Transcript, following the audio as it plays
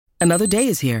Another day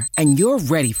is here, and you're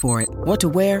ready for it. What to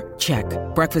wear? Check.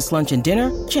 Breakfast, lunch, and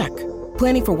dinner? Check.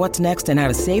 Planning for what's next and how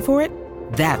to save for it?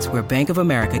 That's where Bank of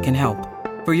America can help.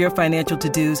 For your financial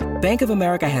to-dos, Bank of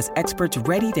America has experts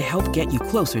ready to help get you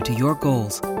closer to your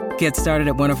goals. Get started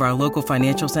at one of our local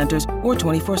financial centers or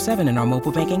 24/7 in our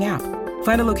mobile banking app.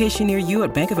 Find a location near you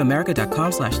at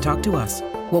bankofamerica.com/talktous.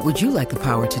 What would you like the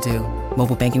power to do?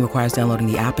 Mobile banking requires downloading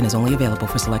the app and is only available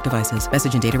for select devices.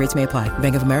 Message and data rates may apply.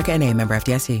 Bank of America N.A., member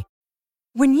FDIC.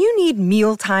 When you need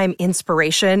mealtime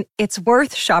inspiration, it's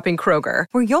worth shopping Kroger,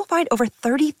 where you'll find over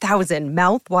 30,000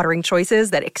 mouth-watering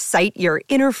choices that excite your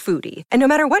inner foodie. And no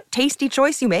matter what tasty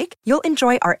choice you make, you'll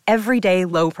enjoy our everyday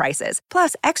low prices,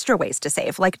 plus extra ways to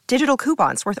save, like digital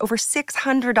coupons worth over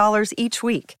 $600 each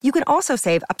week. You can also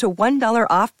save up to $1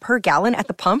 off per gallon at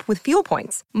the pump with fuel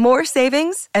points. More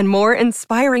savings and more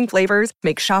inspiring flavors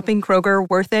make shopping Kroger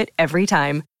worth it every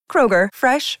time. Kroger,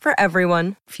 fresh for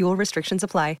everyone. Fuel restrictions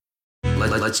apply.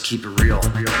 Let's keep it real.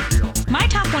 My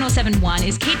Talk 1071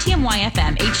 is KTMY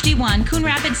FM, HD1, Coon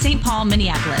Rapids, St. Paul,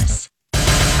 Minneapolis.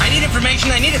 I need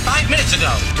information. I need it 5 minutes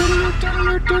ago.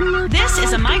 This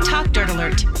is a My Talk Dirt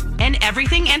Alert, an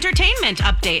everything entertainment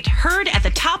update heard at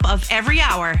the top of every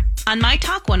hour on My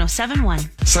Talk 1071.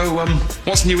 So,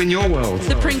 what's new in your world?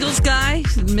 The Pringles guy,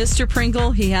 Mr.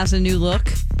 Pringle, he has a new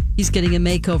look. He's getting a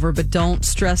makeover, but don't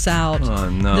stress out. Oh,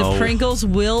 no. The Pringles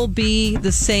will be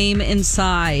the same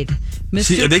inside.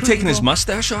 See, are they taking his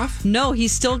mustache off? No,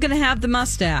 he's still going to have the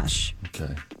mustache.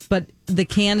 Okay. But the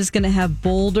can is going to have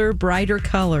bolder, brighter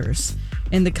colors.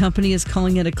 And the company is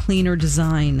calling it a cleaner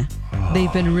design. Oh.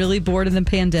 They've been really bored in the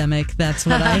pandemic. That's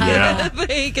what I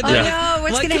think. Oh, no.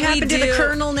 What's going to happen to the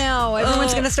Colonel now?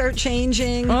 Everyone's going to start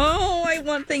changing. Oh, I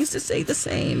want things to stay the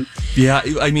same. Yeah,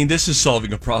 I mean, this is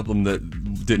solving a problem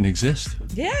that didn't exist.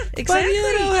 Yeah, exactly.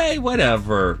 But, hey,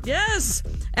 whatever. Yes.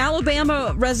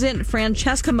 Alabama resident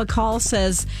Francesca McCall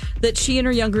says that she and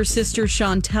her younger sister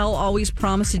Chantel always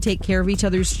promised to take care of each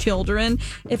other's children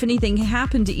if anything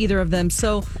happened to either of them.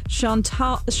 So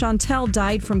Chantel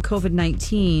died from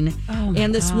COVID-19. Oh,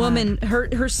 and this God. woman,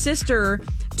 her sister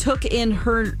took in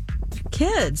her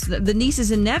kids, the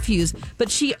nieces and nephews, but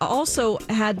she also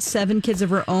had 7 kids of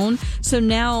her own. So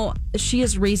now she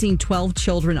is raising 12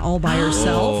 children all by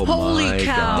herself. Oh, holy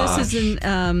cow. gosh. This is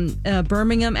in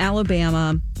Birmingham,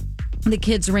 Alabama. The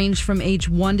kids range from age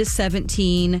 1 to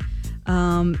 17.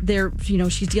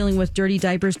 She's dealing with dirty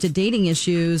diapers to dating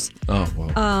issues. Oh,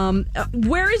 wow.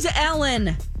 Where is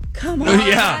Ellen? Come on,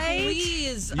 Yeah.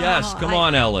 please. Yes, come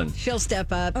on, Ellen. She'll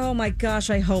step up. Oh my gosh,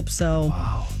 I hope so.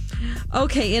 Wow.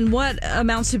 Okay, and what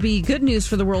amounts to be good news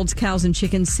for the world's cows and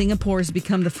chickens, Singapore has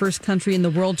become the first country in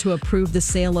the world to approve the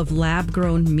sale of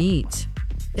lab-grown meat.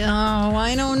 Oh,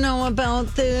 I don't know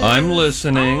about this. I'm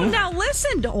listening. Oh, now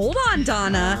listen. Hold on,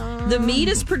 Donna. The meat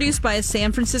is produced by a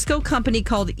San Francisco company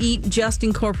called Eat Just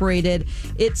Incorporated.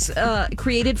 It's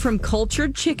created from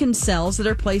cultured chicken cells that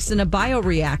are placed in a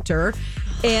bioreactor.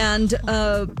 And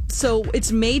so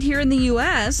it's made here in the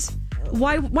U.S.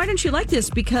 Why don't you like this?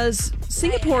 Because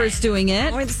Singapore is doing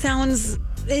it. Oh, it sounds.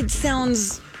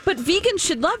 But vegans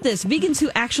should love this. Vegans who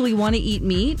actually want to eat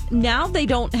meat, now they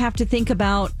don't have to think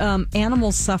about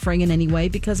animals suffering in any way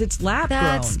because it's lab grown.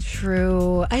 That's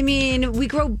true. I mean, we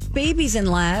grow babies in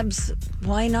labs.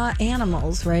 Why not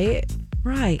animals, right?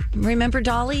 Right. Remember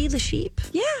Dolly the sheep?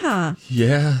 Yeah.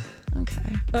 Yeah.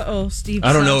 Okay. Uh-oh, Steve.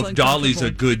 I don't know sounds if Dolly's a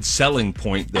uncomfortable. good selling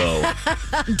point, though.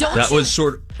 Don't That you- was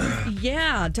sort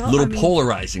Yeah. of a little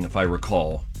polarizing, if I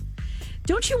recall.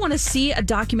 Don't you want to see a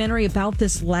documentary about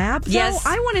this lab? Though? Yes.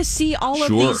 I want to see all of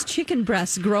Sure. these chicken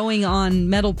breasts growing on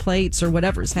metal plates or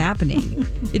whatever's happening.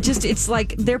 It's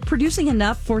like they're producing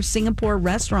enough for Singapore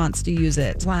restaurants to use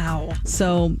it. Wow.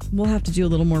 So we'll have to do a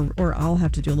little more, or I'll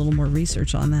have to do a little more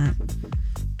research on that.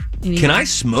 Anyway. Can I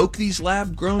smoke these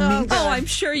lab-grown meats? Oh, I'm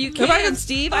sure you If I- can,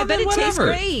 Steve. oh, I bet then it tastes whatever.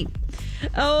 great.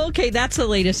 Okay, that's the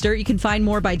latest dirt. You can find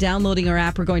more by downloading our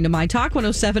app or going to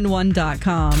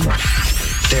mytalk1071.com.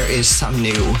 There is some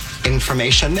new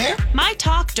information there. My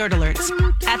Talk Dirt Alerts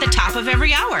at the top of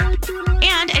every hour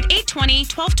and at 8:20,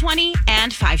 12:20,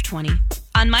 and 5:20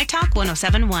 on My Talk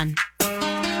 1071.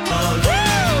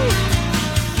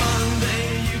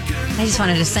 I just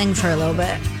wanted to sing for a little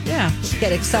bit. Yeah.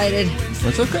 Get excited.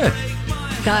 That's okay.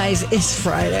 Guys, it's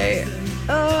Friday.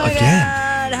 Oh my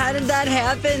Again. God. How did that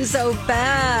happen so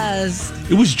fast?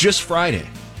 It was just Friday.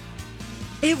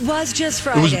 It was just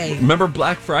It was, Friday. remember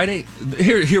Black Friday?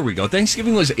 Here we go.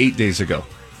 Thanksgiving was 8 days ago.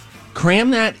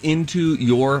 Cram that into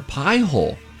your pie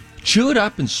hole. Chew it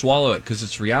up and swallow it because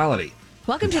it's reality.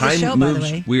 Welcome to the Time show, by the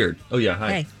moves way. weird. Oh, yeah.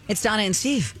 Hi. Hey, it's Donna and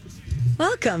Steve.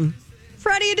 Welcome.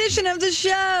 Friday edition of the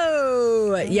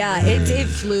show. Yeah, it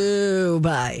flew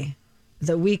by.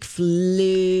 The week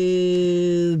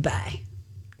flew by.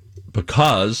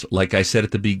 Because, like I said at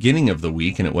the beginning of the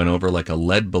week, and it went over like a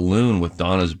lead balloon with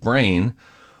Donna's brain,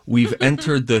 we've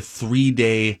entered the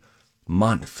 3-day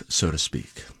month, so to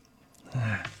speak.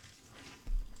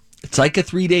 It's like a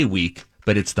 3-day week,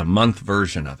 but it's the month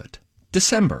version of it.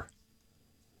 December.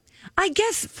 I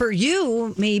guess for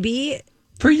you, maybe.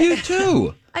 For you,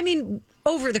 too. I mean,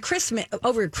 over Christmas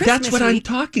That's what week. I'm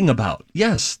talking about.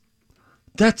 Yes.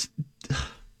 That's...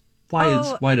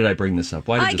 Why did I bring this up?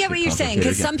 Why did I get what you're saying,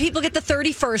 because some people get the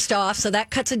 31st off, so that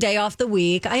cuts a day off the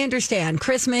week. I understand.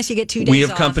 Christmas, you get 2 days off. We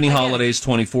have company holidays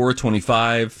 24,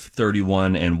 25,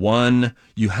 31, and 1.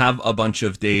 You have a bunch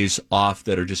of days off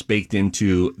that are just baked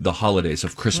into the holidays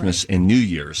of Christmas and New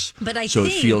Year's. But I so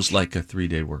think it feels like a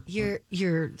 3-day work.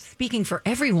 You're speaking for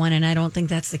everyone, and I don't think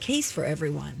that's the case for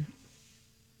everyone.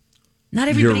 Not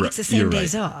everybody gets the same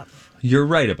days off. You're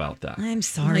right about that. I'm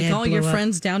sorry. Like all your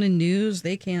friends down in news,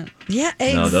 they can't. Yeah,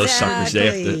 exactly. No, those suckers,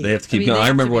 they have to keep going. I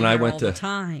remember when I went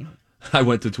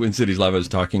to Twin Cities Live, I was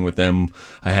talking with them.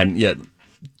 I hadn't yet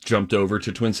jumped over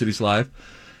to Twin Cities Live.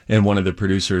 And one of the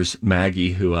producers,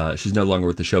 Maggie, who she's no longer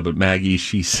with the show, but Maggie,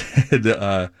 she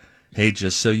said, hey,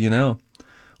 just so you know,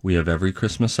 we have every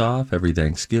Christmas off, every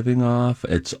Thanksgiving off.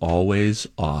 It's always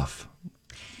off.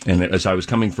 And as I was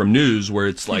coming from news, where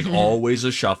it's like always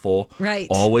a shuffle, right?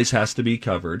 Always has to be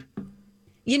covered.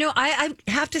 You know, I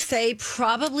have to say,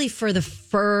 probably for the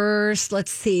first, let's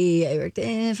see, I worked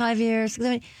 5 years,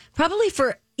 probably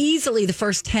for easily the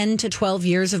first 10 to 12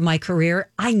 years of my career,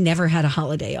 I never had a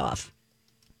holiday off.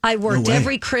 I worked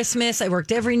every Christmas. I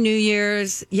worked every New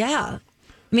Year's. Yeah.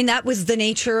 I mean, that was the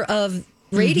nature of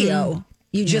radio.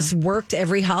 You just worked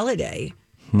every holiday.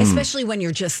 Especially when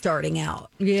you're just starting out.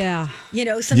 Yeah. You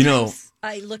know, sometimes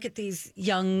I look at these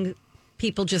young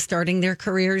people just starting their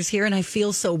careers here and I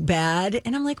feel so bad.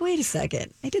 And I'm like, wait a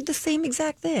second. I did the same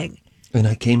exact thing. And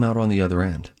I came out on the other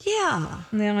end. Yeah.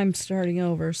 Now I'm starting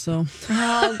over, so.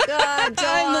 Oh, God, Dawn.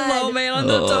 I'm the low man on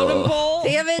the totem pole.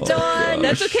 Damn it, Dawn.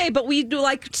 That's okay, but we do,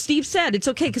 like Steve said, it's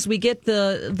okay because we get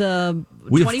the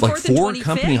we 24th have like 4 and 25th.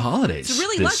 company holidays. It's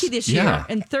really lucky this year.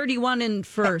 And 31 and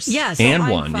 1st. Yes. So and I'm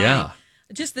 1, fine. yeah.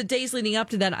 Just the days leading up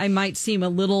to that, I might seem a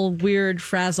little weird,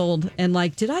 frazzled, and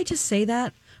like, did I just say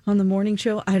that on the morning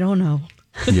show? I don't know.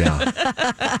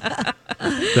 Yeah.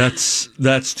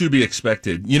 That's to be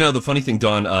expected. You know, the funny thing,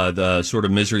 Dawn, the sort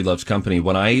of misery loves company,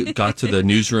 when I got to the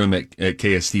newsroom at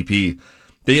KSTP,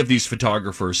 they have these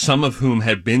photographers, some of whom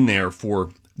had been there for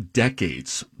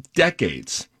decades,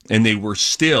 and they were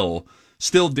still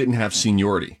didn't have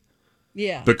seniority.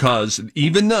 Yeah. Because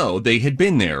even though they had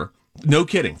been there, no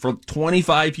kidding, for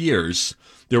 25 years,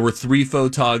 there were 3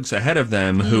 photogs ahead of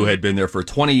them who had been there for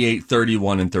 28,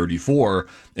 31, and 34.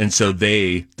 And so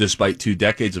they, despite 2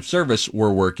 decades of service,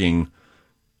 were working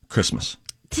Christmas.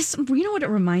 You know what it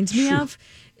reminds me of?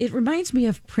 It reminds me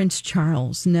of Prince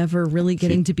Charles never really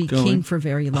getting to be king for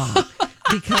very long.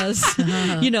 Because,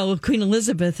 you know, Queen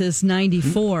Elizabeth is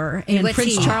 94 and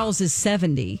Prince Charles is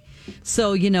 70.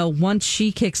 So, you know, once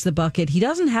she kicks the bucket, he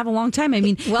doesn't have a long time. I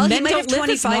mean, well, men he might don't have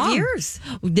live 25 years.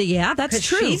 Yeah, that's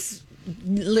true. She's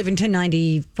living to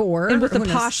 94. And with the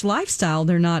posh lifestyle,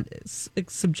 they're not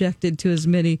subjected to as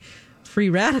many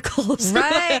free radicals.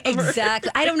 Right,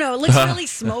 exactly. I don't know. It looks really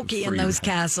smoky in those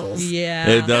castles. Yeah.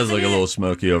 It does look a little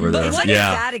smoky over there. But what is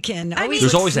Vatican?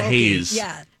 There's always a haze.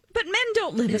 Yeah. But men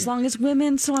don't live as long as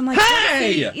women, so I'm like,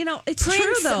 hey! You know, it's Prince,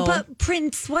 true, though. But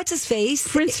Prince, what's his face?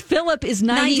 Prince Philip is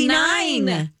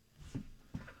 99.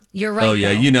 You're right. Oh, yeah.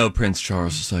 Though. You know, Prince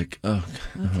Charles is like, okay,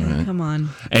 right. Come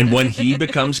on. And when he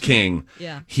becomes king,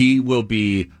 yeah. He will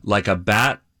be like a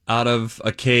bat out of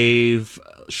a cave,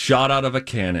 shot out of a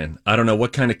cannon. I don't know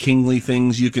what kind of kingly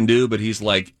things you can do, but he's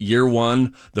like year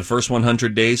 1, the first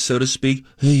 100 days, so to speak.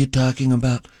 Who are you talking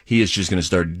about? He is just going to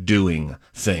start doing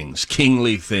things,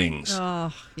 kingly things.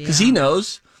 Oh, because he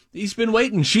knows. He's been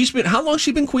waiting. How long has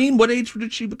she been queen? What age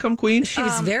did she become queen? She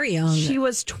was very young. She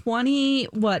was 22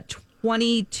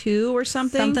 or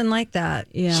something? Something like that.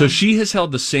 Yeah. So she has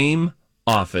held the same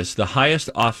office, the highest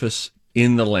office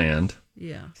in the land,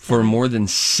 for more than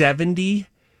 70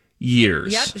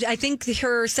 years. Yep. I think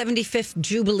her 75th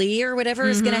Jubilee or whatever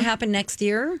is going to happen next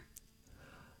year.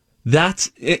 That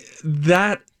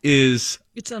is...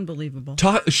 It's unbelievable.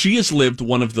 She has lived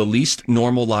one of the least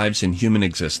normal lives in human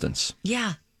existence.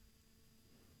 Yeah.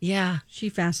 Yeah. She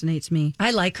fascinates me.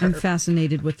 I like her. I'm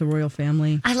fascinated with the royal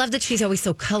family. I love that she's always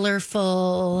so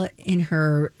colorful in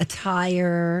her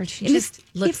attire. She just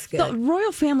looks good. The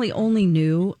royal family only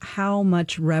knew how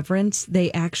much reverence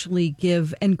they actually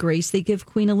give and grace they give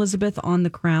Queen Elizabeth on the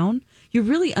crown. you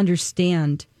really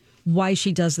understand why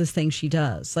she does the thing she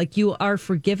does. Like, you are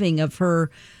forgiving of her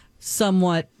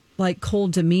somewhat like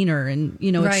cold demeanor, and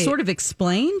it's sort of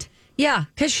explained. Yeah,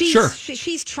 because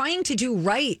she's trying to do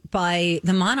right by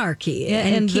the monarchy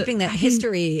and keeping that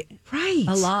history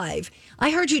alive. I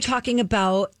heard you talking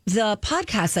about the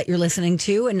podcast that you're listening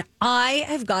to, and I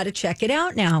have got to check it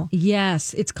out now.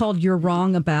 Yes, it's called You're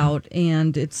Wrong About,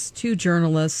 and it's two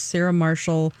journalists, Sarah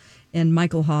Marshall and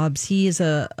Michael Hobbs. He is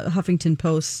a Huffington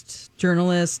Post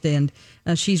journalist, and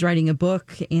she's writing a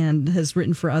book and has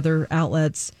written for other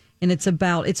outlets. And it's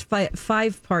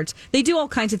 5 parts. They do all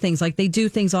kinds of things. Like, they do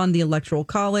things on the Electoral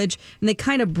College, and they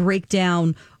kind of break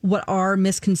down what our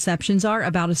misconceptions are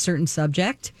about a certain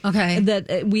subject. Okay.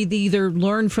 That we either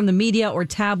learn from the media or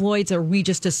tabloids, or we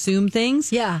just assume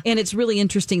things. Yeah. And it's really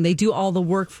interesting. They do all the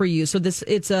work for you. So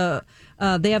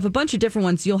they have a bunch of different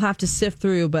ones you'll have to sift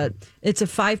through, but it's a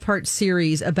 5-part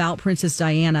series about Princess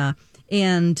Diana.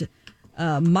 And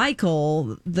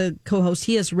Michael, the co-host,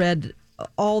 he has read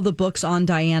all the books on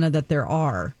Diana that there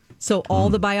are. So all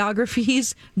the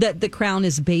biographies that The Crown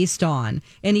is based on.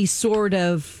 And he sort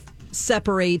of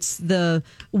separates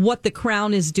what The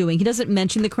Crown is doing. He doesn't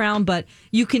mention The Crown, but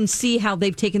you can see how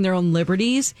they've taken their own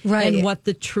liberties and what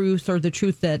the truth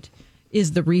that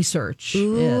is the research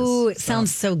is. It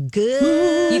sounds so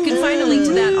good. You can find a link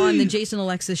to that on the Jason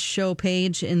Alexis show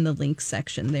page in the links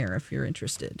section there if you're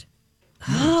interested.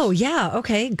 Oh, yeah.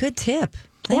 Okay. Good tip.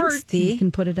 Thanks, you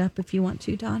can put it up if you want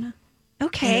to, Donna.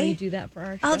 Okay. You do that for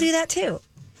our show. I'll do that too.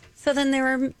 So then there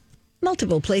are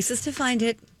multiple places to find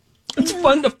it. It's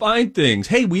fun to find things.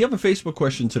 Hey, we have a Facebook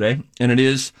question today, and it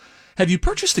is, have you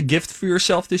purchased a gift for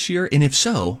yourself this year? And if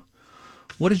so,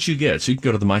 what did you get? So you can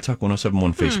go to the My Talk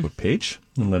 1071 Facebook page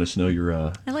and let us know your...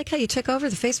 I like how you took over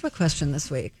the Facebook question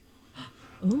this week.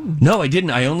 Ooh. No, I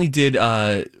didn't. I only did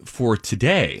for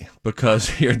today, because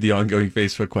here at the ongoing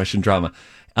Facebook question drama,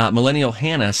 Millennial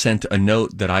Hannah sent a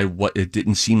note that it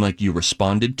didn't seem like you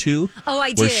responded to. Oh, I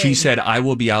did. Where she said, I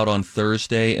will be out on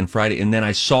Thursday and Friday. And then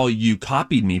I saw you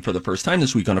copied me for the first time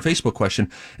this week on a Facebook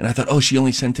question. And I thought, she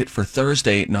only sent it for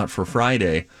Thursday, not for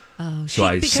Friday. Oh, so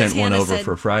I sent one over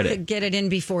for Friday. To get it in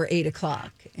before 8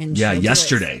 o'clock. And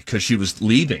yesterday, because she was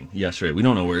leaving yesterday. We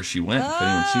don't know where she went. If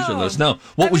anyone sees her, let us know.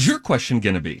 What was your question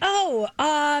going to be?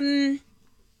 I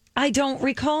don't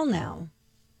recall now.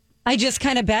 I just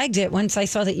kind of bagged it once I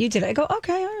saw that you did it. I go,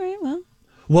 okay, all right, well.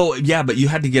 Well, yeah, but you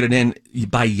had to get it in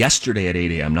by yesterday at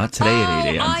 8 a.m., not today at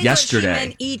 8 a.m. Yesterday. Thought she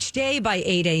meant each day by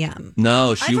 8 a.m.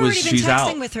 No, she's out. I've already been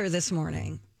texting out. with her this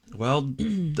morning. Well,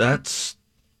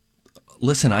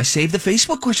 listen, I saved the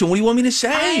Facebook question. What do you want me to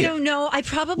say? I don't know. I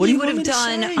probably would have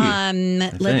done,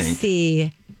 let's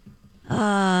see.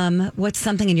 What's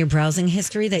something in your browsing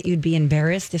history that you'd be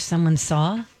embarrassed if someone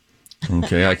saw?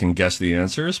 Okay, I can guess the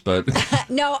answers, but...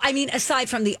 No, I mean, aside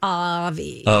from the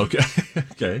obvious. Okay,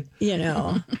 okay.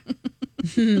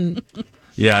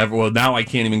 Yeah, well, now I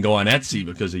can't even go on Etsy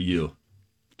because of you.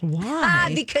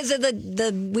 Why? Because of the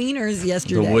wieners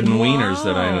yesterday. The wooden wieners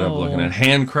that I ended up looking at.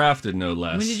 Handcrafted, no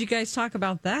less. When did you guys talk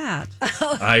about that?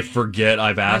 I forget.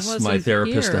 I've asked my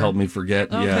therapist to help me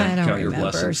forget. Okay. Yeah, I don't count your remember.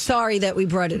 blessings. Sorry that we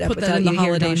brought it up. Put that in the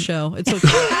holiday show. It's okay.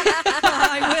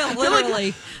 I will,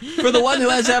 literally. For the one who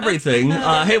has everything.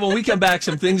 Hey, when we come back,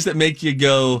 some things that make you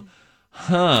go,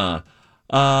 huh.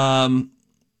 I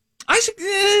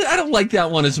don't like that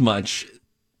one as much.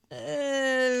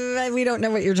 We don't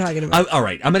know what you're talking about. All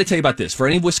right. I'm going to tell you about this. For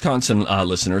any Wisconsin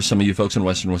listeners, some of you folks in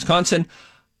Western Wisconsin,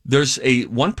 there's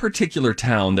one particular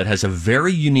town that has a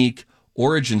very unique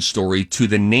origin story to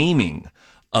the naming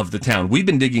of the town. We've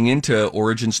been digging into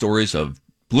origin stories of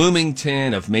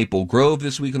Bloomington, of Maple Grove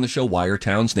this week on the show. Why are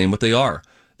towns named what they are?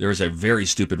 There is a very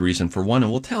stupid reason for one,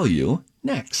 and we'll tell you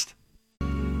next.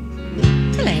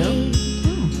 Hello.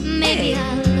 Maybe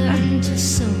I'll learn to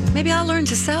sew. Maybe I'll learn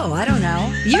to sew. I don't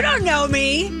know. You don't know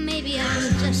me. Maybe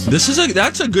I'll just...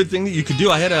 That's a good thing that you could do.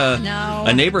 I had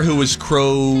a neighbor who was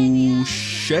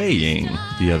crocheting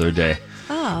the other day.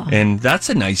 Oh. And that's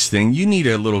a nice thing. You need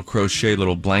a little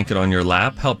blanket on your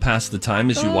lap. Help pass the time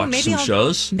as you watch some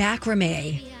shows.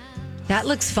 Macrame. That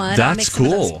looks fun. That's I'll make some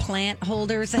cool. of those plant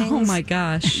holder things. Oh my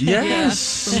gosh.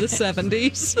 Yes. From the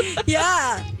 70s.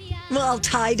 Yeah. Well, I'll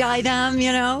tie-dye them,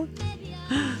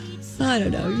 I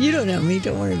don't know. You don't know me.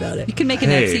 Don't worry about it. You can make an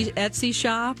Etsy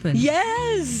shop and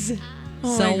yes,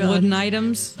 sell wooden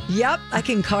items. Yep, I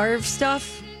can carve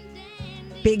stuff.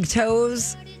 Big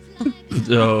toes.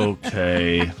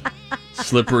 Okay,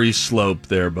 slippery slope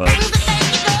there, bud. Things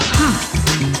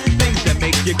that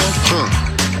make you go.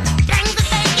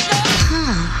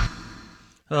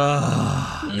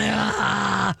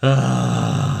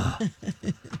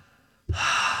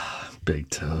 Big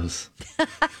toes.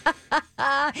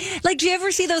 Like, do you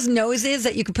ever see those noses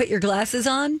that you can put your glasses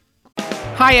on?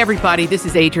 Hi, everybody. This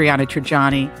is Adriana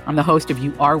Trajani. I'm the host of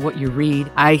You Are What You Read.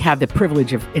 I have the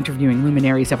privilege of interviewing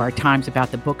luminaries of our times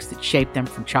about the books that shaped them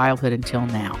from childhood until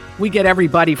now. We get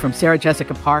everybody from Sarah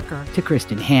Jessica Parker to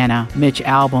Kristen Hanna, Mitch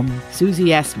Albom, Susie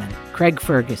Essman, Craig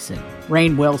Ferguson,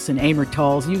 Rainn Wilson, Amor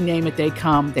Tolls, you name it, they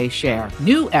come, they share.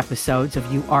 New episodes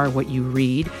of You Are What You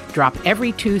Read drop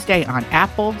every Tuesday on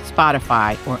Apple,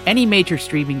 Spotify, or any major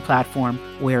streaming platform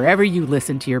wherever you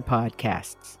listen to your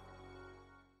podcasts.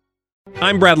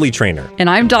 I'm Bradley Trainer. And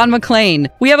I'm Don McClain.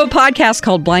 We have a podcast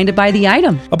called Blinded by the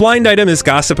Item. A blind item is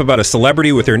gossip about a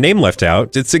celebrity with their name left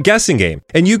out. It's a guessing game,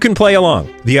 and you can play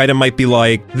along. The item might be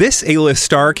like, this A-list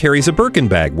star carries a Birkin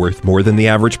bag worth more than the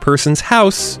average person's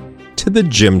house to the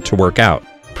gym to work out.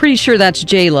 Pretty sure that's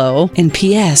J-Lo. And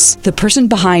P.S. the person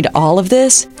behind all of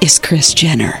this is Kris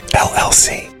Jenner,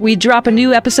 LLC. We drop a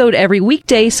new episode every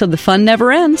weekday so the fun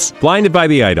never ends. Blinded by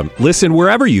the Item. Listen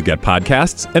wherever you get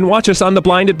podcasts and watch us on the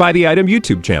Blinded by the Item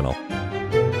YouTube channel.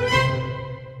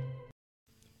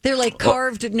 They're like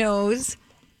carved nose.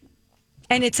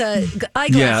 And it's a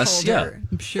eyeglass holder. Yeah.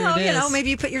 I'm sure so, it is. you know,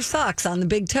 maybe you put your socks on the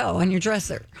big toe on your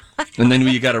dresser. And then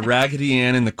you got a Raggedy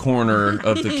Ann in the corner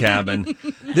of the cabin.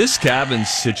 This cabin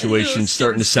situation is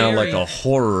starting to sound like a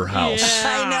horror house.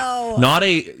 Yeah. I know. Not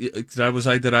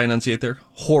did I enunciate there?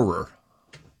 Horror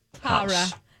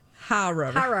house.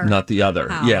 Horror. Not the other.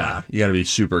 Horror. Yeah, you got to be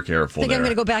super careful I think there. I'm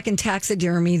going to go back and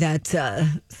taxidermy that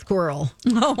squirrel.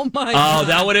 Oh, my God. Oh,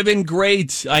 that would have been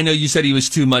great. I know you said he was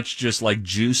too much just like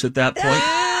juice at that point.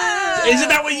 Isn't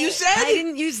that what you said? I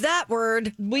didn't use that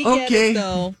word. We get it,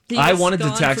 though. I wanted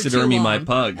to taxidermy my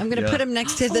pug. I'm going to put him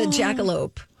next to the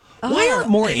jackalope. Why aren't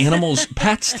more animals,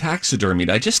 pets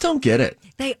taxidermied? I just don't get it.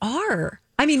 They are.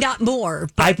 I mean, not more.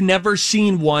 I've never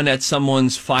seen one at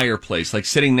someone's fireplace, like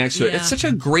sitting next to it. It's such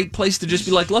a great place to just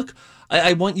be like, look,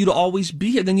 I want you to always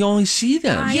be here. Then you always see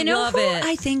them. You know who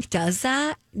I think does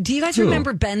that? Do you guys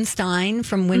remember Ben Stein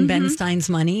from Win Ben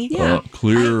Stein's Money? Yeah.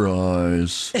 Clear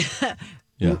eyes.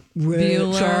 Yeah.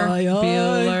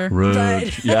 Bueller. Rude.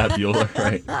 Yeah, Bueller,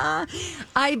 right.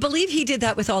 I believe he did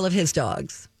that with all of his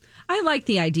dogs. I like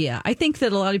the idea. I think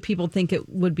that a lot of people think it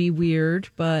would be weird,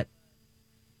 but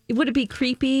would it be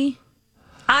creepy?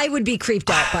 I would be creeped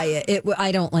out by it.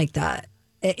 I don't like that.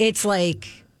 It's like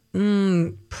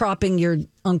propping your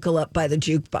uncle up by the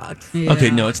jukebox. Yeah.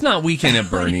 Okay, no, it's not Weekend at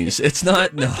Bernie's. It's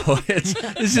not. No,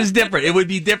 this is different. It would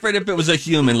be different if it was a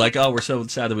human. Like, oh, we're so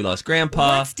sad that we lost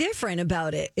Grandpa. What's different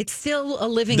about it? It's still a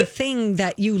living thing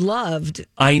that you loved.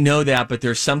 I know that, but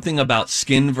there's something about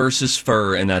skin versus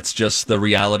fur, and that's just the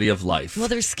reality of life. Well,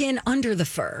 there's skin under the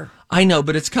fur. I know,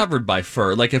 but it's covered by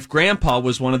fur. Like if Grandpa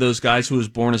was one of those guys who was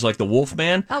born as like the wolf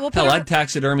man, I'd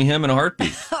taxidermy him in a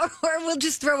heartbeat. Or we'll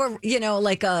just throw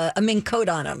a mink coat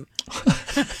on him.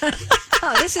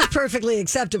 Oh, this is perfectly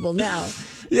acceptable now.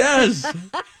 Yes.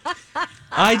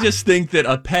 I just think that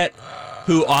a pet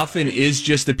who often is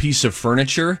just a piece of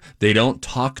furniture, they don't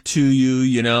talk to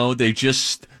you,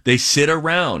 they sit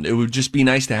around. It would just be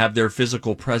nice to have their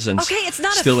physical presence it's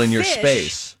not still in your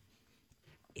fish. Space.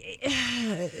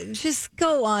 Just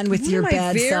go on with your bad self. One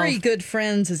of my very good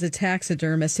friends is a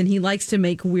taxidermist, and he likes to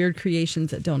make weird creations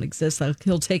that don't exist. Like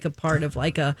he'll take a part of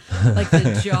like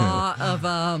the jaw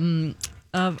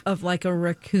of like a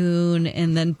raccoon,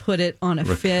 and then put it on a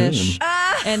fish,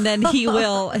 and then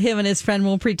him and his friend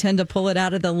will pretend to pull it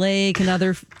out of the lake, and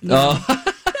other.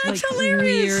 That's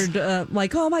hilarious. Weird,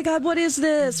 like, oh my God, what is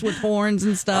this? With horns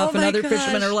and stuff, and other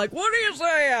fishermen are like, what are you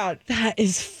saying? That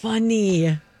is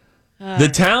funny. The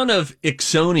town of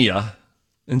Ixonia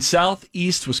in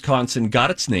southeast Wisconsin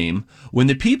got its name when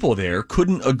the people there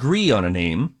couldn't agree on a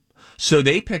name, so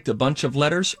they picked a bunch of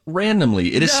letters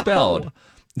randomly. It is spelled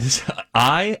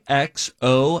I-X-O-N-I-A,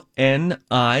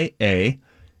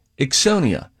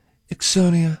 Ixonia.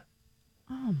 Ixonia.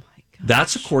 Oh, my God.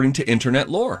 That's according to internet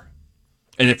lore.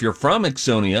 And if you're from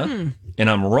Ixonia and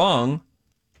I'm wrong,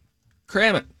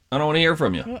 cram it. I don't want to hear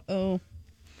from you. Uh-oh.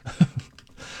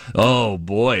 Oh,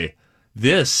 boy.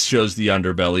 This shows the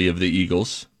underbelly of the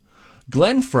Eagles.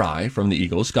 Glenn Frey from the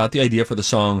Eagles got the idea for the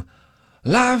song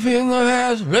Life in the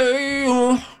Fast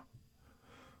Lane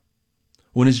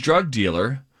when his drug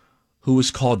dealer, who was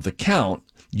called the Count,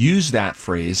 used that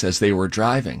phrase as they were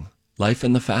driving. Life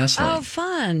in the fast lane. Oh,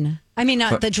 fun. I mean,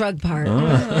 not the drug part.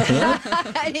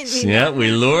 I didn't mean that.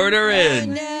 We lured her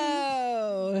in.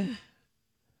 No.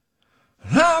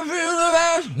 Life in the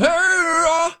fast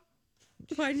lane.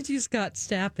 Why did you Scott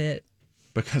Stapp it?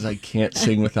 Because I can't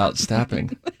sing without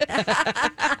stapping.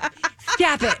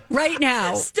 Stap it right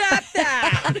now. Stop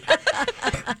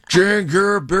that. Drink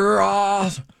your beer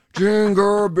off.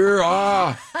 Jingle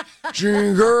bell,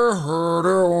 jingle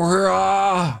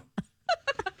hurrah.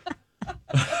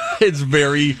 It's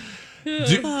very...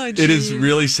 it is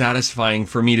really satisfying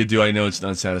for me to do. I know it's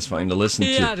not satisfying to listen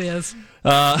to. Yeah, it is.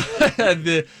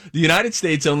 The United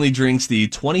States only drinks the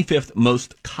 25th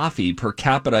most coffee per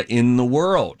capita in the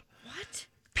world. What?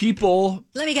 People...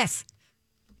 Let me guess.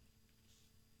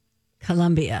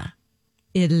 Colombia.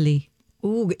 Italy.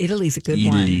 Ooh, Italy's a good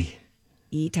one. Italy.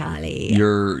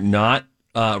 You're not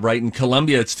right. In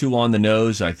Colombia, it's too on the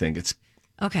nose, I think. It's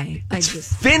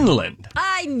Finland.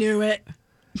 I knew it.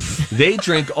 They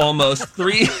drink almost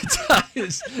 3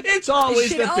 times. It's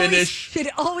always the Finnish. Should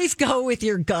always go with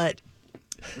your gut.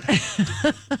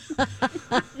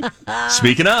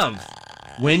 Speaking of,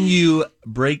 when you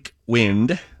break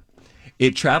wind,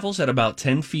 it travels at about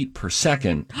 10 feet per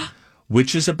second,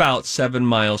 which is about 7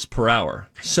 miles per hour.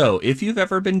 So if you've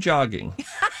ever been jogging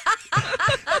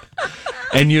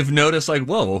and you've noticed, like,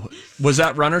 whoa, was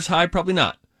that runner's high? Probably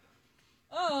not.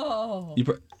 Oh.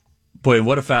 Boy,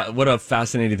 what a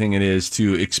fascinating thing it is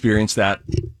to experience that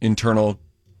internal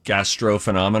gastro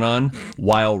phenomenon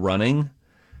while running.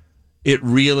 It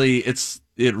really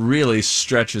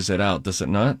stretches it out, does it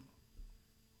not?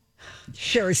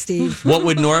 Sure, Steve. What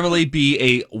would normally be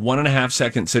a 1.5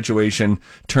 second situation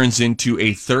turns into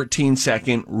a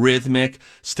 13-second rhythmic,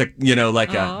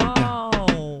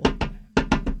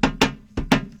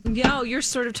 Yeah, you're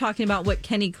sort of talking about what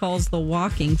Kenny calls the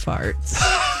walking farts.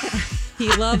 He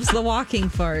loves the walking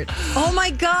fart. Oh my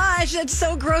gosh, that's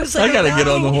so gross. I gotta get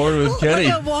on the horn with Kenny.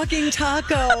 Like a walking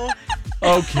taco.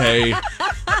 Okay.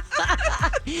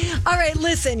 All right,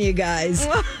 listen, you guys.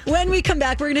 When we come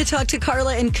back, we're going to talk to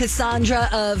Carla and Cassandra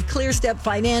of ClearStep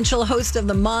Financial, host of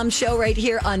the Mom Show right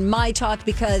here on My Talk,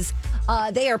 because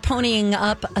they are ponying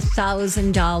up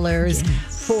 $1,000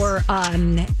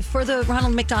 for the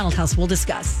Ronald McDonald House. We'll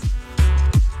discuss.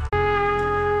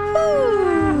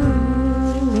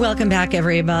 Welcome back,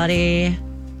 everybody.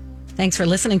 Thanks for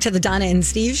listening to the Donna and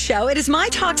Steve Show. It is My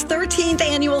Talk's 13th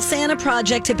annual Santa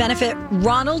Project to benefit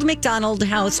Ronald McDonald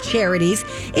House charities.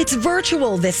 It's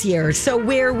virtual this year, so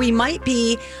where we might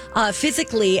be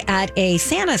physically at a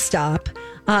Santa stop,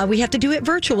 we have to do it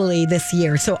virtually this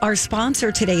year. So our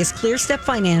sponsor today is ClearStep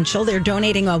Financial. They're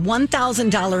donating a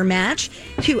 $1,000 match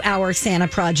to our Santa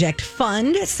Project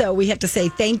fund. So we have to say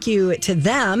thank you to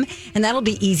them. And that'll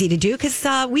be easy to do because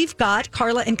we've got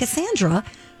Carla and Cassandra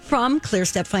from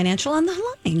ClearStep Financial on the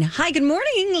line. Hi, good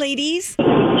morning, ladies. Good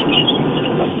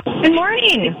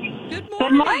morning. Good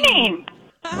morning.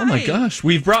 Oh my gosh,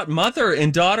 we've brought mother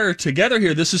and daughter together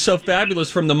here. This is so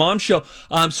fabulous from the Mom Show.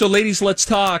 So ladies, let's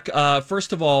talk.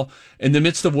 First of all, in the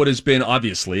midst of what has been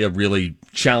obviously a really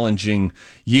challenging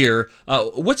year,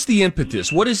 what's the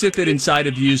impetus? What is it that inside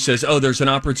of you says, oh, there's an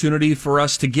opportunity for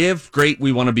us to give? Great,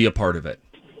 we want to be a part of it.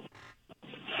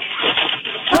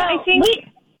 Well, I think...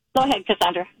 Go ahead,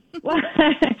 Cassandra. Well,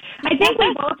 I think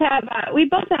we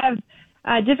both have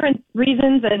different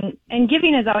reasons, and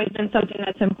giving has always been something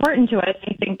that's important to us.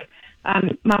 I think,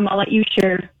 Mom, I'll let you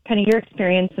share kind of your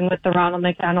experience and with the Ronald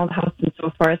McDonald House and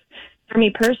so forth. For me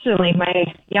personally, my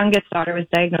youngest daughter was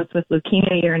diagnosed with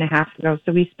leukemia a year and a half ago,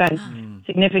 so we spent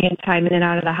significant time in and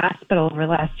out of the hospital over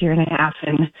the last year and a half.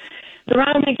 And the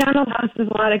Ronald McDonald House does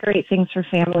a lot of great things for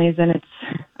families, and it's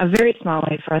a very small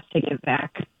way for us to give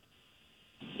back.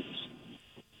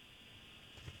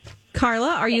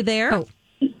 Carla, are you there? Oh.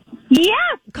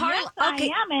 Yes, Carla, yes, okay.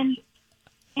 I am.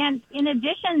 And in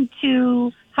addition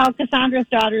to how Cassandra's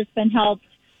daughter's been helped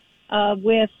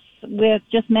with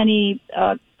just many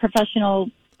professional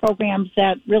programs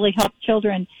that really help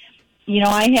children, you know,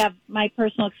 I have my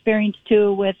personal experience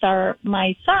too with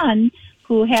my son,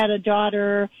 who had a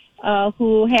daughter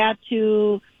who had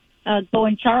to go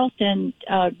in Charleston,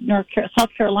 South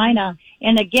Carolina,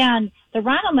 and again, the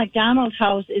Ronald McDonald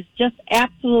House is just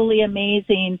absolutely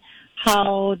amazing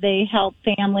how they help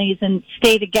families and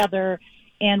stay together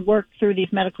and work through these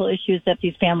medical issues that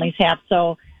these families have.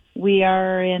 So we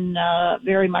are in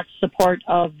very much support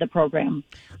of the program.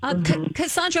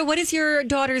 Cassandra, what is your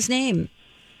daughter's name?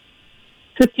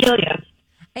 Cecilia.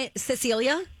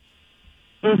 Cecilia?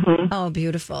 Mm-hmm. Oh,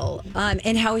 beautiful.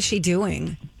 And how is she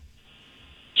doing?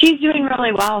 She's doing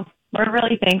really well. We're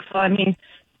really thankful. I mean,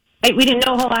 we didn't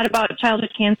know a whole lot about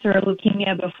childhood cancer or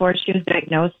leukemia before she was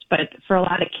diagnosed, but for a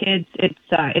lot of kids, it's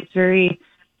very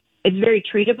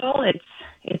treatable.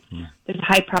 There's a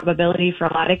high probability for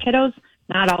a lot of kiddos,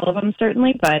 not all of them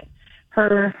certainly, but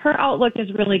her outlook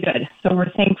is really good. So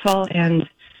we're thankful. And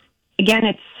again,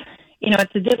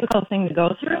 it's a difficult thing to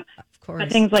go through. Of course.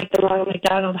 But things like the Ronald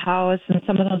McDonald House and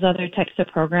some of those other types of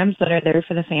programs that are there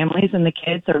for the families and the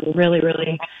kids are really,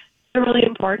 really they're really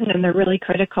important and they're really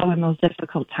critical in those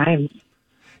difficult times.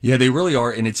 Yeah, they really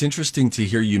are. And it's interesting to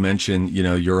hear you mention,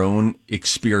 your own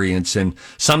experience. And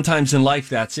sometimes in life,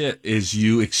 that's it, is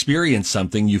you experience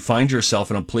something, you find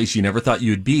yourself in a place you never thought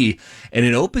you'd be, and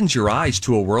it opens your eyes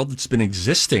to a world that's been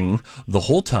existing the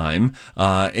whole time,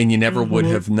 and you never would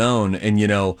have known. And,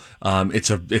 it's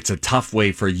a tough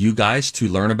way for you guys to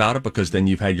learn about it because then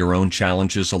you've had your own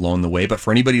challenges along the way. But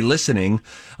for anybody listening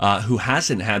who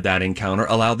hasn't had that encounter,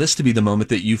 allow this to be the moment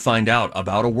that you find out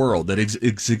about a world that is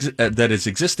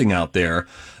existing out there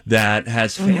that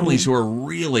has families who are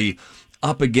really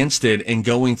up against it and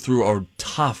going through a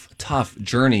tough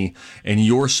journey, and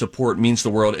your support means the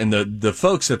world. And the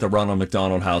folks at the Ronald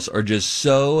McDonald House are just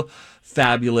so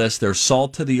fabulous. They're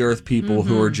salt to the earth people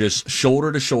who are just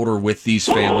shoulder to shoulder with these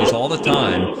families all the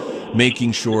time,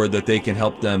 making sure that they can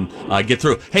help them get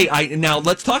through. Hey, now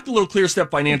let's talk a little Clear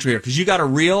Step Financial here, because you got a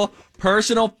real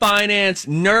personal finance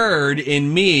nerd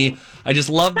in me. I just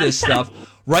love this stuff.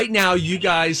 Right now, you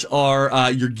guys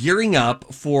are you're gearing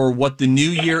up for what the new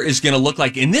year is going to look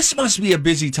like. And this must be a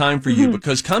busy time for you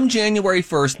because come January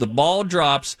 1st, the ball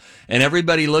drops and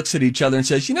everybody looks at each other and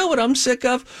says, you know what I'm sick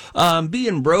of?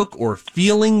 Being broke or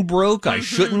feeling broke. I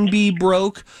shouldn't be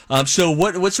broke. So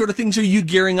what sort of things are you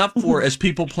gearing up for as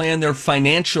people plan their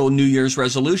financial New Year's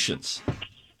resolutions?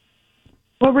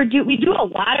 Well, we do a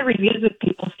lot of reviews with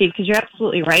people, Steve, because you're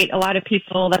absolutely right. A lot of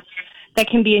people, that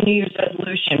can be a New Year's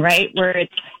resolution, right? Where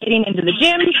it's getting into the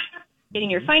gym, getting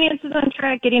your finances on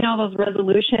track, getting all those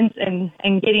resolutions and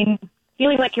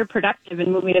feeling like you're productive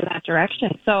and moving in that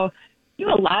direction. So we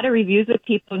do a lot of reviews with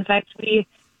people. In fact, we've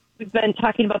been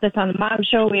talking about this on the Mom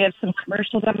Show. We have some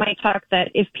commercials on My Talk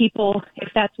that if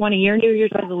that's one of your New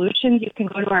Year's resolutions, you can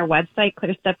go to our website,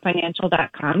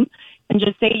 clearstepfinancial.com, and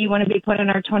just say you want to be put on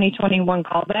our 2021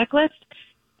 callback list.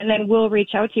 And then we'll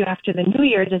reach out to you after the new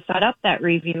year to set up that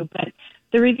review. But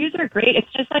the reviews are great.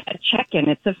 It's just like a check-in.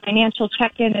 It's a financial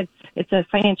check-in. It's a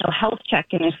financial health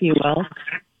check-in, if you will.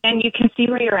 And you can see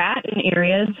where you're at in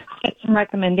areas, get some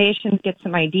recommendations, get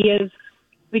some ideas.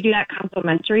 We do that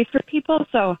complimentary for people.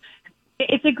 So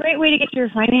it's a great way to get your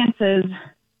finances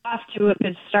off to a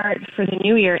good start for the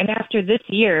new year. And after this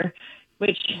year,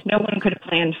 which no one could have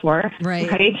planned for, right?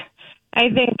 I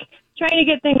think trying to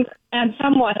get things on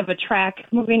somewhat of a track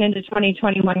moving into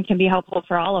 2021 can be helpful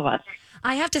for all of us.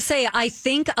 I have to say, I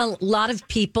think a lot of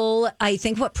people,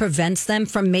 what prevents them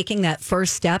from making that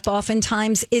first step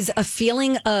oftentimes is a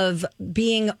feeling of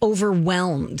being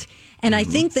overwhelmed. And I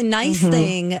think the nice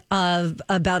thing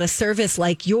about a service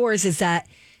like yours is that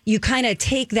you kind of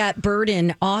take that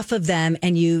burden off of them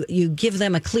and you give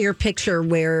them a clear picture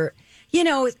where,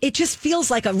 it just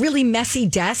feels like a really messy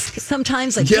desk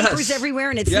sometimes, like papers everywhere,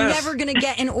 and it's never going to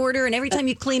get in order. And every time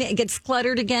you clean it, it gets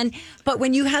cluttered again. But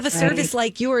when you have a service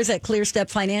like yours at Clear Step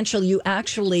Financial, you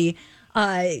actually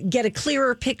get a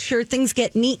clearer picture. Things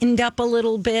get neatened up a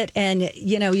little bit, and,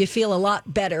 you feel a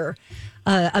lot better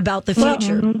about the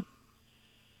future.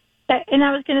 And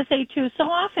I was going to say, too, so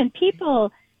often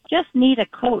people just need a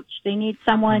coach. They need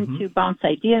someone to bounce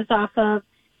ideas off of.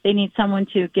 They need someone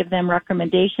to give them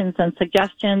recommendations and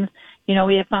suggestions.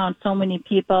 We have found so many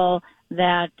people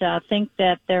that think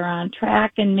that they're on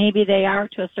track, and maybe they are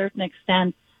to a certain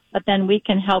extent, but then we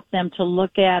can help them to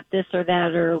look at this or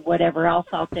that or whatever else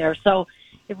out there. So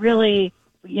it really,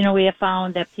 we have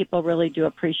found that people really do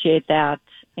appreciate that,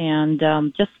 and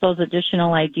just those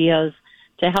additional ideas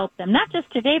to help them, not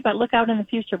just today, but look out in the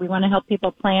future. We want to help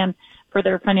people plan for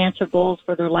their financial goals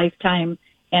for their lifetime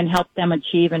and help them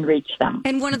achieve and reach them.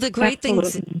 And one of the great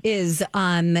things is,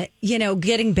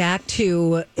 getting back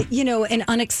to, an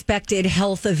unexpected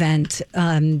health event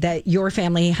that your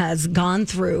family has gone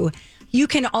through. You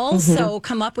can also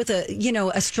come up with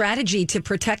a strategy to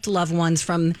protect loved ones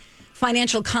from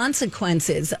financial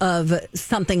consequences of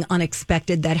something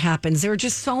unexpected that happens. There are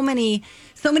just so many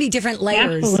different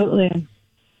layers. Absolutely.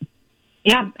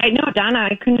 Yeah, I know, Donna,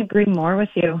 I couldn't agree more with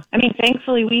you. I mean,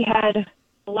 thankfully we had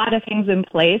a lot of things in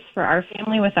place for our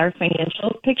family with our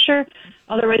financial picture.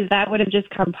 Otherwise, that would have just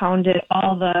compounded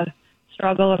all the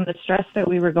struggle and the stress that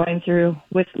we were going through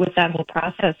with that whole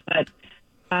process. But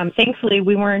thankfully,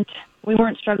 we weren't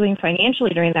struggling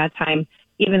financially during that time,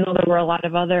 even though there were a lot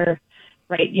of other,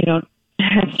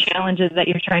 challenges that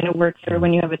you're trying to work through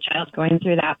when you have a child going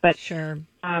through that. But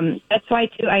that's why,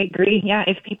 too, I agree. Yeah,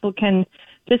 if people can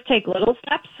just take little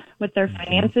steps with their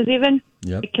finances even,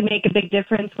 it can make a big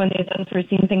difference when these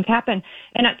unforeseen things happen.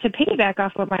 And to piggyback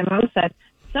off what my mom said,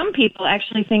 some people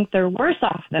actually think they're worse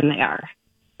off than they are.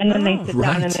 And then they sit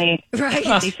down and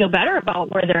they feel better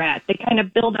about where they're at. They kind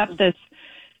of build up this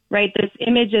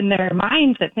image in their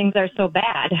minds that things are so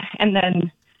bad. And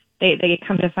then they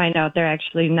come to find out they're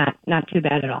actually not too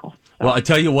bad at all. So. Well, I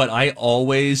tell you what, I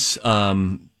always,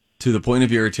 to the point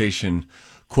of irritation,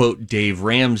 quote Dave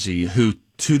Ramsey, who,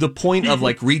 to the point of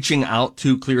like reaching out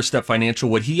to Clear Step Financial,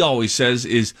 what he always says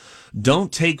is,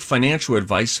 don't take financial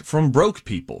advice from broke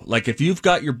people. Like if you've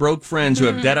got your broke friends who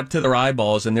have debt up to their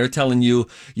eyeballs and they're telling you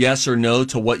yes or no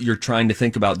to what you're trying to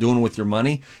think about doing with your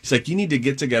money, he's like, you need to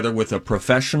get together with a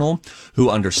professional who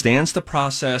understands the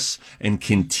process and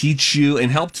can teach you and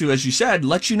help to, as you said,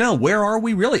 let you know, where are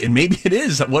we really? And maybe it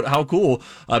is how cool,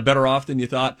 better off than you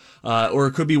thought, or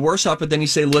it could be worse off. But then you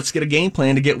say, let's get a game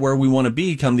plan to get where we want to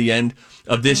be come the end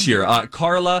of this year.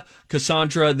 Carla,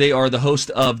 Cassandra, they are the host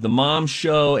of The Mom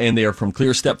Show, and they are from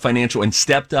Clear Step Financial and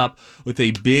stepped up with a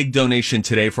big donation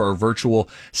today for our virtual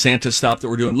Santa stop that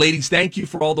we're doing. Ladies, thank you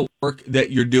for all the work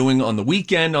that you're doing on the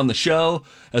weekend on the show,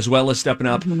 as well as stepping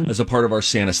up as a part of our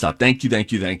Santa stop. Thank you,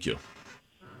 thank you, thank you.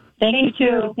 Thank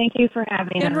you. Thank you for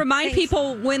having us. And remind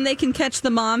people when they can catch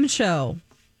The Mom Show.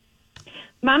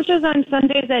 Mom Show's on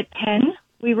Sundays at 10.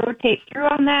 We rotate through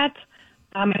on that.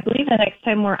 I believe the next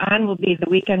time we're on will be the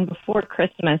weekend before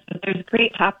Christmas, but there's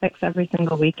great topics every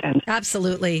single weekend.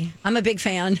 Absolutely. I'm a big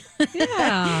fan.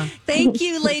 Yeah. Thank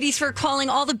you, ladies, for calling.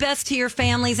 All the best to your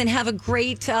families and have a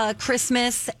great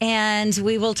Christmas, and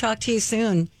we will talk to you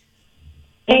soon.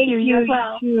 Thank you. You as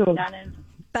well.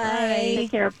 Bye.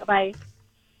 Take care. Bye-bye.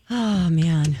 Oh,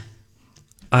 man.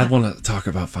 I want to talk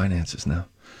about finances now.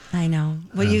 I know.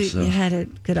 Well, you had a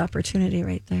good opportunity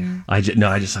right there. I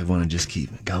want to just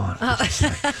keep going.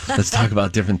 Let's talk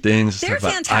about different things. They're talk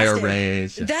about fantastic.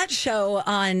 IRAs. That show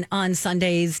on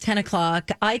Sundays, 10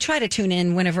 o'clock, I try to tune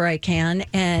in whenever I can,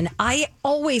 and I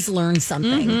always learn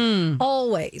something.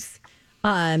 Always.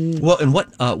 Well, and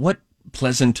what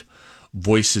pleasant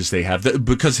voices they have,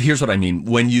 because here's what I mean.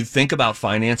 When you think about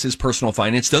finances, personal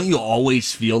finance, don't you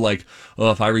always feel like,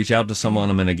 oh, if I reach out to someone,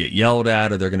 I'm going to get yelled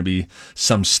at, or they're going to be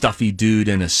some stuffy dude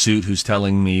in a suit who's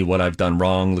telling me what I've done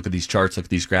wrong? Look at these charts, look at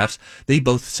these graphs. They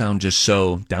both sound just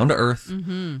so down to earth,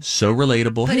 so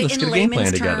relatable. But hey, let's get a game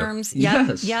plan together. Terms,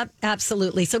 yes. Yep,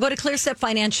 absolutely. So go to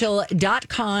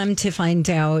clearstepfinancial.com to find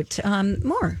out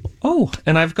more. Oh,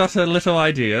 and I've got a little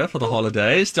idea for the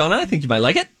holidays. Donna, I think you might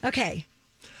like it. Okay.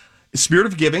 Spirit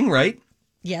of giving, right?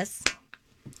 Yes.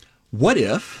 What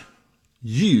if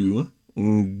you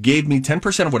gave me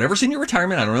 10% of whatever's in your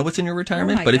retirement? I don't know what's in your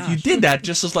retirement, but if you did that,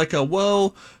 just as like a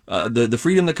the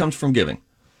freedom that comes from giving.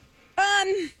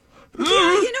 I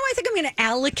think I'm going to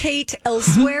allocate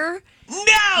elsewhere.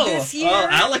 No! This year,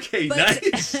 allocate.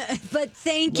 Nice. But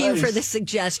thank you for the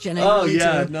suggestion. I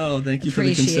thank you for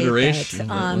the appreciate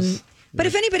consideration. But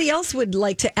if anybody else would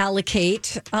like to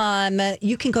allocate,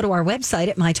 you can go to our website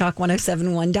at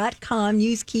mytalk1071.com,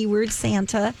 use keyword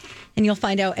Santa, and you'll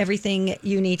find out everything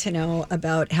you need to know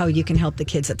about how you can help the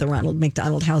kids at the Ronald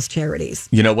McDonald House Charities.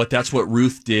 You know what? That's what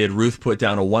Ruth did. Ruth put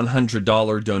down a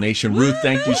 $100 donation. Ruth,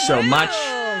 thank you so much.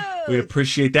 We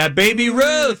appreciate that. Baby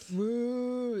Ruth!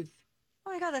 Oh,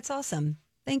 my God, that's awesome.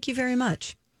 Thank you very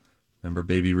much. Remember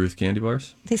Baby Ruth candy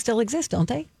bars? They still exist, don't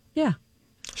they? Yeah.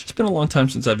 It's been a long time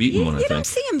since I've eaten one, I think. You don't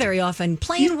see them very often.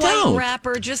 Plain white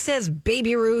wrapper just says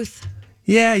Baby Ruth.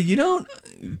 Yeah, you don't.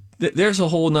 There's a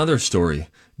whole nother story.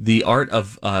 The art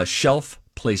of shelf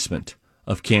placement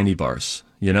of candy bars,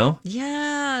 you know?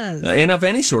 Yes. And of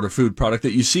any sort of food product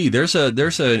that you see. There's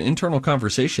an internal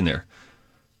conversation there.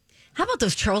 How about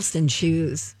those Charleston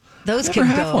shoes? Those Never can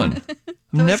have go. one.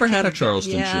 Never had a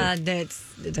Charleston shoe. Yeah,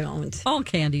 don't. All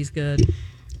candy's good.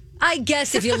 I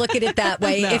guess if you look at it that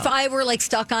way, if I were like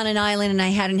stuck on an island and I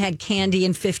hadn't had candy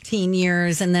in 15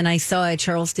 years and then I saw a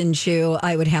Charleston shoe,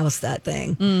 I would house that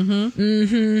thing.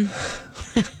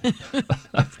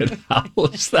 I would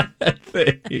house that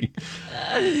thing.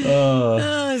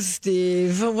 Oh,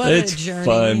 Steve, what a journey. It's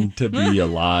fun to be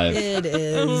alive. It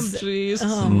is. Oh, jeez.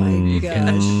 Oh, my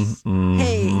gosh.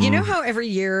 Hey, you know how every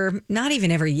year, not even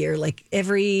every year, like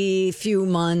every few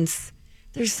months,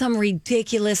 there's some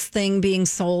ridiculous thing being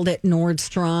sold at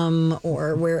Nordstrom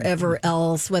or wherever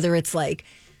else, whether it's like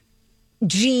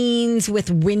jeans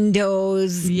with window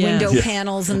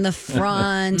panels in the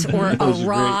front or a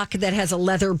rock that has a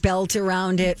leather belt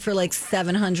around it for like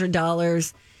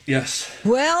 $700. Yes.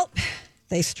 Well,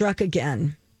 they struck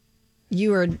again.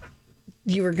 You are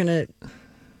going to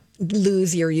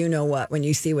lose your you-know-what when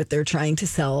you see what they're trying to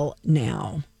sell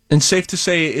now. And safe to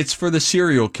say it's for the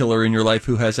serial killer in your life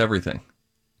who has everything.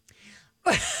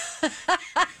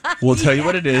 We'll tell you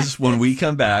what it is when we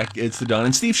come back. It's the Donna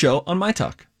and Steve Show on My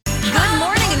Talk. Good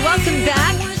morning and welcome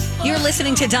back. You're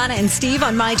listening to Donna and Steve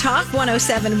on My Talk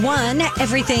 107.1,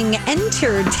 Everything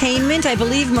Entertainment. I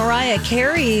believe Mariah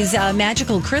Carey's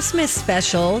Magical Christmas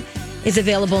special is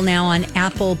available now on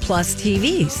Apple Plus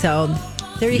TV. So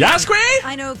there you go. Yes, Queen!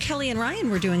 I know Kelly and Ryan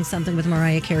were doing something with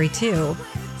Mariah Carey too.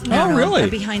 Oh, really?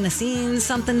 Behind the scenes,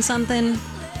 something.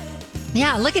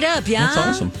 Yeah, look it up, yeah? That's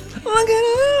awesome. Look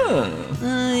it up.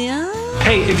 Yeah?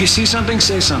 Hey, if you see something,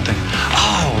 say something.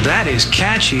 Oh, that is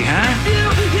catchy, huh?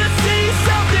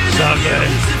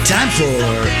 Time for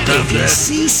If You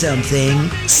See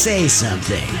Something, Say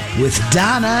Something with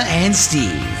Donna and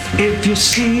Steve. If you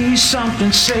see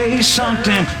something, say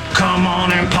something. Come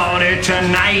on and party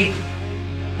tonight.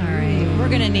 All right, we're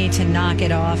going to need to knock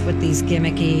it off with these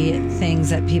gimmicky things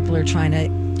that people are trying to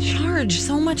charge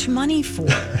so much money for.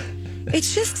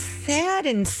 It's just sad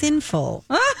and sinful.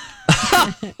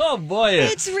 Oh boy,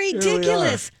 it's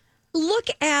ridiculous. Look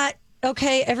at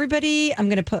everybody. I'm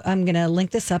gonna link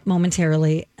this up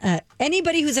momentarily.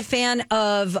 Anybody who's a fan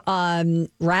of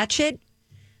Ratchet,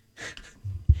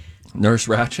 Nurse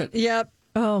Ratchet. Yep.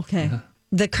 Oh, okay. Yeah.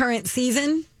 The current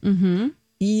season. Mm-hmm.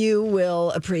 You will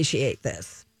appreciate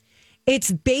this.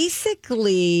 It's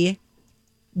basically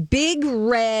big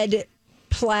red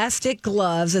plastic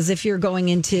gloves, as if you're going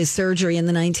into surgery in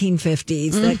the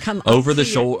 1950s, that come over the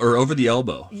shoulder or over the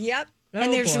elbow. Yep.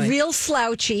 And there's real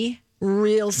slouchy,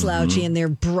 and they're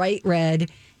bright red.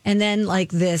 And then like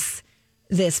this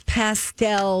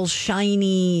pastel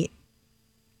shiny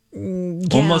gown.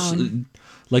 Almost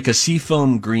like a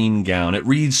seafoam green gown. It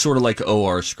reads sort of like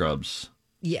OR scrubs.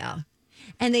 Yeah.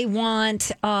 And they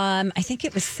want, I think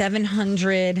it was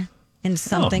 $700 and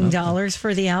something dollars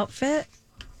for the outfit.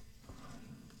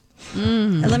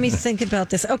 Let me think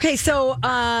about this. Okay, so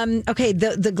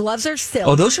the gloves are silk.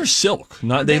 Oh, those are silk.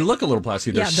 They look a little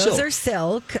plastic. They're silk. Those are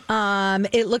silk.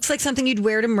 It looks like something you'd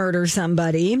wear to murder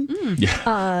somebody.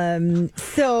 Yeah.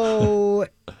 So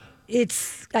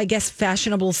it's, I guess,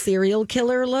 fashionable serial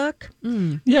killer look.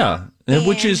 Yeah,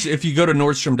 which is, if you go to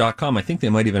Nordstrom.com, I think they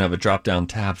might even have a drop-down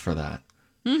tab for that.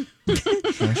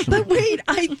 But wait,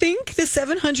 I think the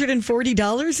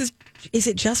 $740 is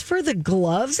it just for the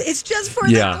gloves? It's just for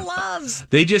the gloves.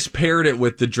 They just paired it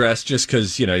with the dress just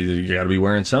because, you got to be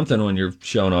wearing something when you're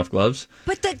showing off gloves.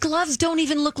 But the gloves don't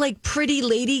even look like pretty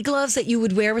lady gloves that you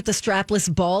would wear with the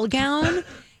strapless ball gown.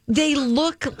 They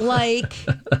look like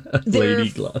they're lady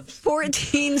gloves.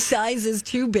 14 sizes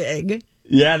too big.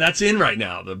 Yeah, that's in right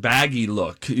now. The baggy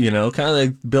look, kind of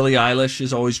like Billie Eilish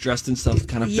is always dressed in stuff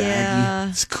kind of baggy.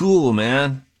 It's cool,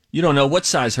 man. You don't know what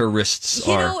size her wrists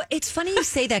are. It's funny you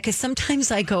say that because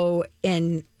sometimes I go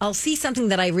and I'll see something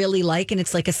that I really like and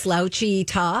it's like a slouchy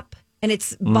top and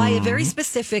it's by a very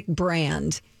specific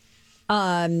brand.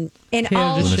 And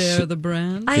I'll share the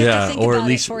brand. I have to think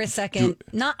about it for a second.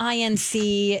 Not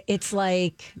INC. It's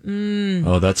like.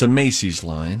 Oh, that's a Macy's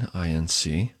line,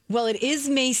 INC. Well, it is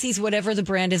Macy's, whatever the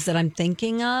brand is that I'm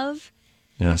thinking of.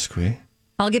 Yes, Queen.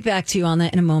 I'll get back to you on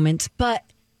that in a moment. But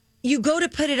you go to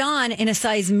put it on in a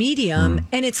size medium,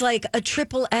 and it's like a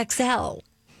triple XL.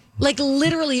 Like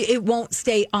literally, it won't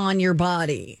stay on your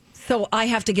body. So I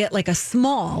have to get like a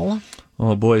small.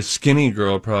 Oh boy, skinny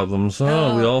girl problems.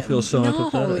 Oh, we all feel so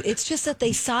empathetic. No, it's just that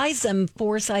they size them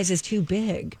 4 sizes too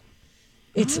big.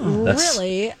 It's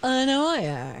really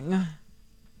annoying.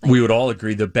 We would all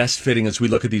agree the best fitting, as we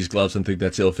look at these gloves and think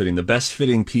that's ill-fitting, the best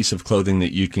fitting piece of clothing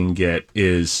that you can get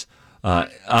is,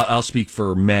 I'll speak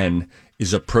for men,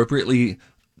 is appropriately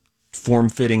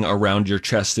form-fitting around your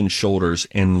chest and shoulders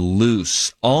and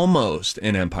loose, almost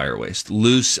an empire waist,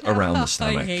 loose around the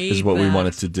stomach is what we want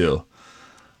it to do.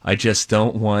 I just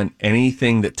don't want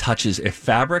anything that touches. If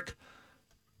fabric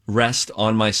rests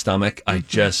on my stomach, I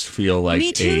just feel like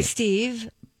Me too, Steve.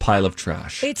 Pile of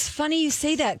trash. It's funny you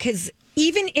say that because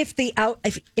even if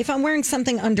if I'm wearing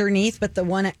something underneath, but the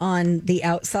one on the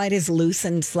outside is loose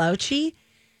and slouchy,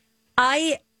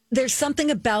 there's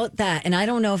something about that, and I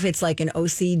don't know if it's like an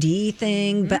OCD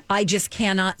thing, but I just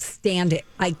cannot stand it.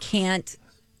 I can't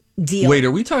deal. Wait,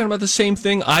 are we talking about the same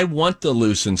thing? I want the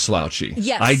loose and slouchy.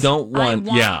 Yes, I don't want.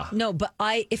 No, but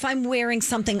if I'm wearing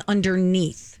something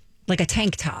underneath, like a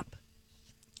tank top,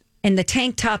 and the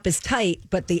tank top is tight,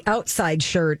 but the outside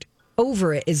shirt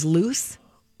over it is loose.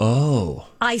 Oh,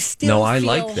 I still feel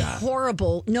like that.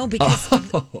 Horrible. No, because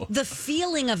the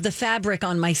feeling of the fabric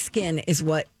on my skin is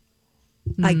what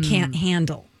I can't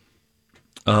handle.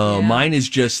 Mine is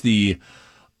just the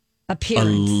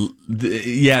appearance.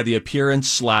 The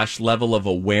appearance / level of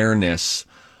awareness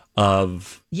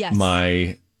of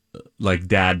my like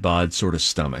dad bod sort of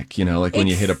stomach. Like when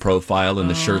you hit a profile and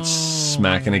the shirt's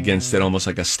smacking against it, almost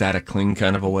like a static cling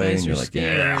kind of a way, and you're like,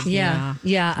 yeah.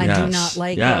 I do not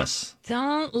like it.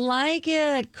 Don't like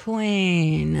it,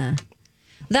 Queen.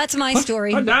 That's my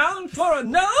story. Down for a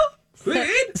no, Queen.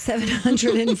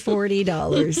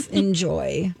 $740.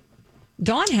 Enjoy.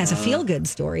 Dawn has a feel-good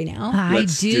story now. I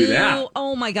do.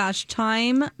 Oh my gosh.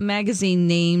 Time magazine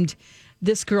named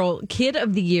this girl Kid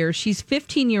of the Year. She's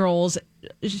 15 years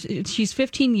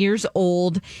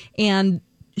old, and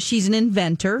she's an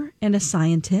inventor and a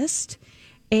scientist.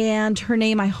 And her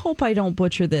name, I hope I don't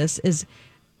butcher this, is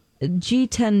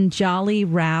Gitanjali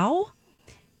Rao.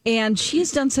 And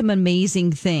she's done some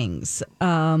amazing things.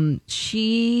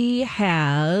 She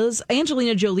has,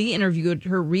 Angelina Jolie interviewed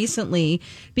her recently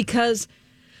because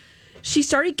she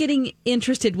started getting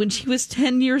interested when she was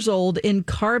 10 years old in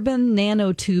carbon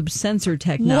nanotube sensor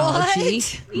technology.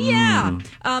 What? Yeah.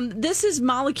 This is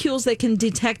molecules that can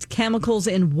detect chemicals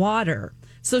in water.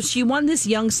 So she won this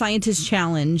Young Scientist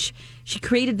Challenge. She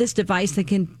created this device that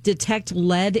can detect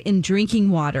lead in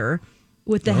drinking water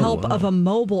with the help of a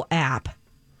mobile app.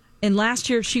 And last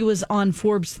year, she was on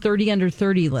Forbes 30 Under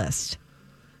 30 list.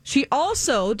 She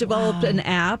also developed an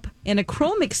app and a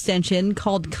Chrome extension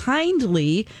called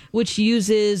Kindly, which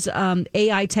uses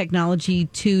AI technology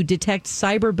to detect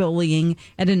cyberbullying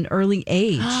at an early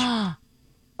age. Oh,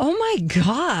 my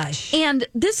gosh. And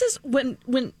this is when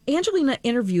Angelina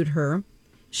interviewed her,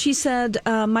 she said,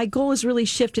 my goal has really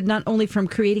shifted not only from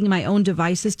creating my own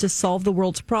devices to solve the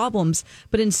world's problems,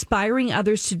 but inspiring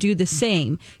others to do the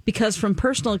same. Because from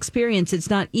personal experience, it's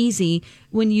not easy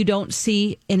when you don't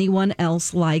see anyone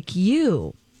else like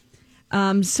you.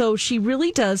 So she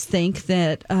really does think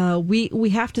that we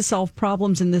have to solve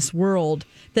problems in this world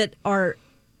that are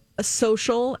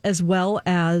social as well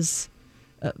as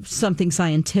something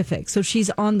scientific. So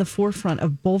she's on the forefront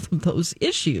of both of those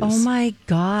issues. Oh my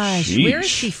gosh. Sheesh. Where is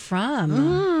she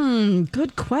from?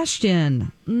 Good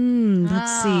question.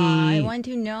 Let's see. I want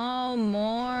to know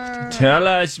more. Tell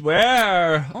us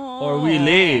where, or we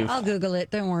leave. I'll Google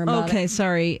it. Don't worry about it. Okay,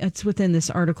 sorry. It's within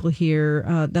this article here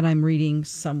that I'm reading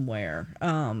somewhere.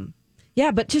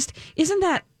 Yeah, but just, isn't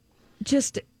that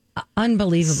just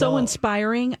unbelievable? So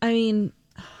inspiring. I mean,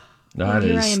 here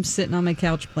I am sitting on my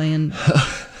couch playing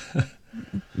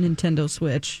Nintendo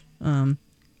Switch.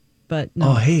 But no.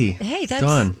 Oh, hey, that's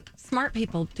Dawn. Smart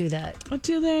people do that. What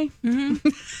do they? Mm-hmm.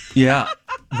 Yeah,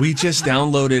 we just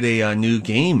downloaded a new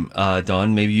game,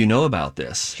 Dawn. Maybe you know about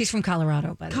this. She's from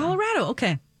Colorado, by the way. Colorado,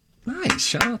 okay. Nice.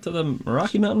 Shout out to the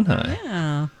Rocky Mountain High.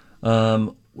 Yeah.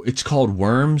 It's called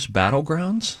Worms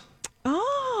Battlegrounds.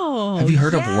 Oh, have you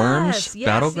heard of Worms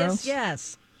Battlegrounds?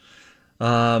 Yes.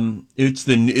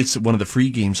 It's one of the free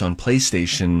games on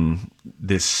PlayStation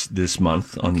this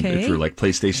month if you're like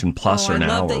PlayStation Plus or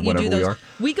Now or whatever we are.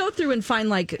 We go through and find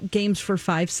like games for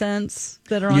 5 cents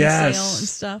that are on sale and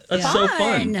stuff. That's so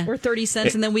fun. Or 30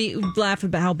 cents, and then we laugh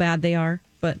about how bad they are.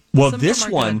 But this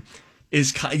one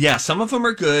is some of them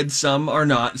are good, some are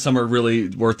not, some are really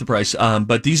worth the price.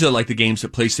 But these are like the games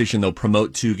that PlayStation, they'll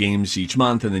promote 2 games each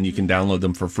month, and then you can download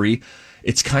them for free.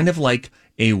 It's kind of like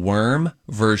a worm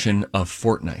version of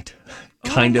Fortnite.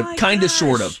 Kind of,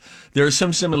 sort of. There are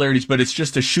some similarities, but it's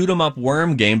just a shoot 'em up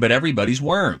worm game, but everybody's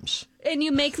worms. And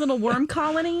you make little worm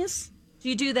colonies? Do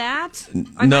you do that?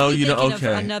 No, you don't.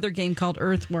 Okay. Of another game called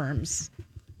Earthworms.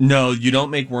 No, you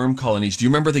don't make worm colonies. Do you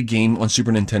remember the game on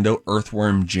Super Nintendo,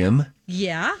 Earthworm Jim?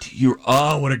 Yeah.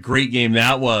 What a great game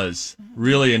that was.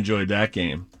 Really enjoyed that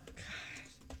game.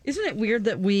 Isn't it weird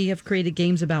that we have created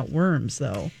games about worms,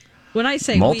 though? When I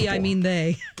say Multiple. we, I mean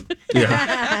they.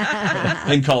 Yeah.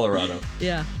 In Colorado.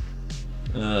 Yeah.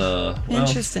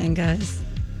 Interesting, guys.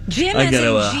 Jim as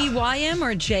in G-Y-M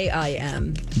or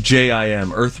J-I-M?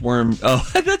 J-I-M. Earthworm. Oh,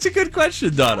 that's a good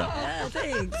question, Donna. Yeah,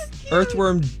 thanks.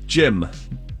 Earthworm Jim.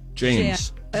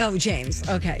 James. Oh, James.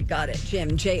 Okay, got it.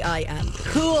 Jim, J-I-M.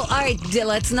 Cool. All right,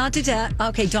 let's not do that.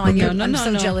 Okay, Dawn, I'm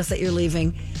so jealous that you're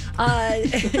leaving.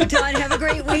 Dawn, have a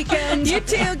great weekend. You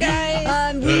too,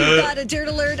 guys. We've got a Dirt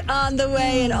Alert on the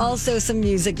way and also some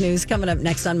music news coming up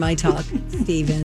next on My Talk. Steven.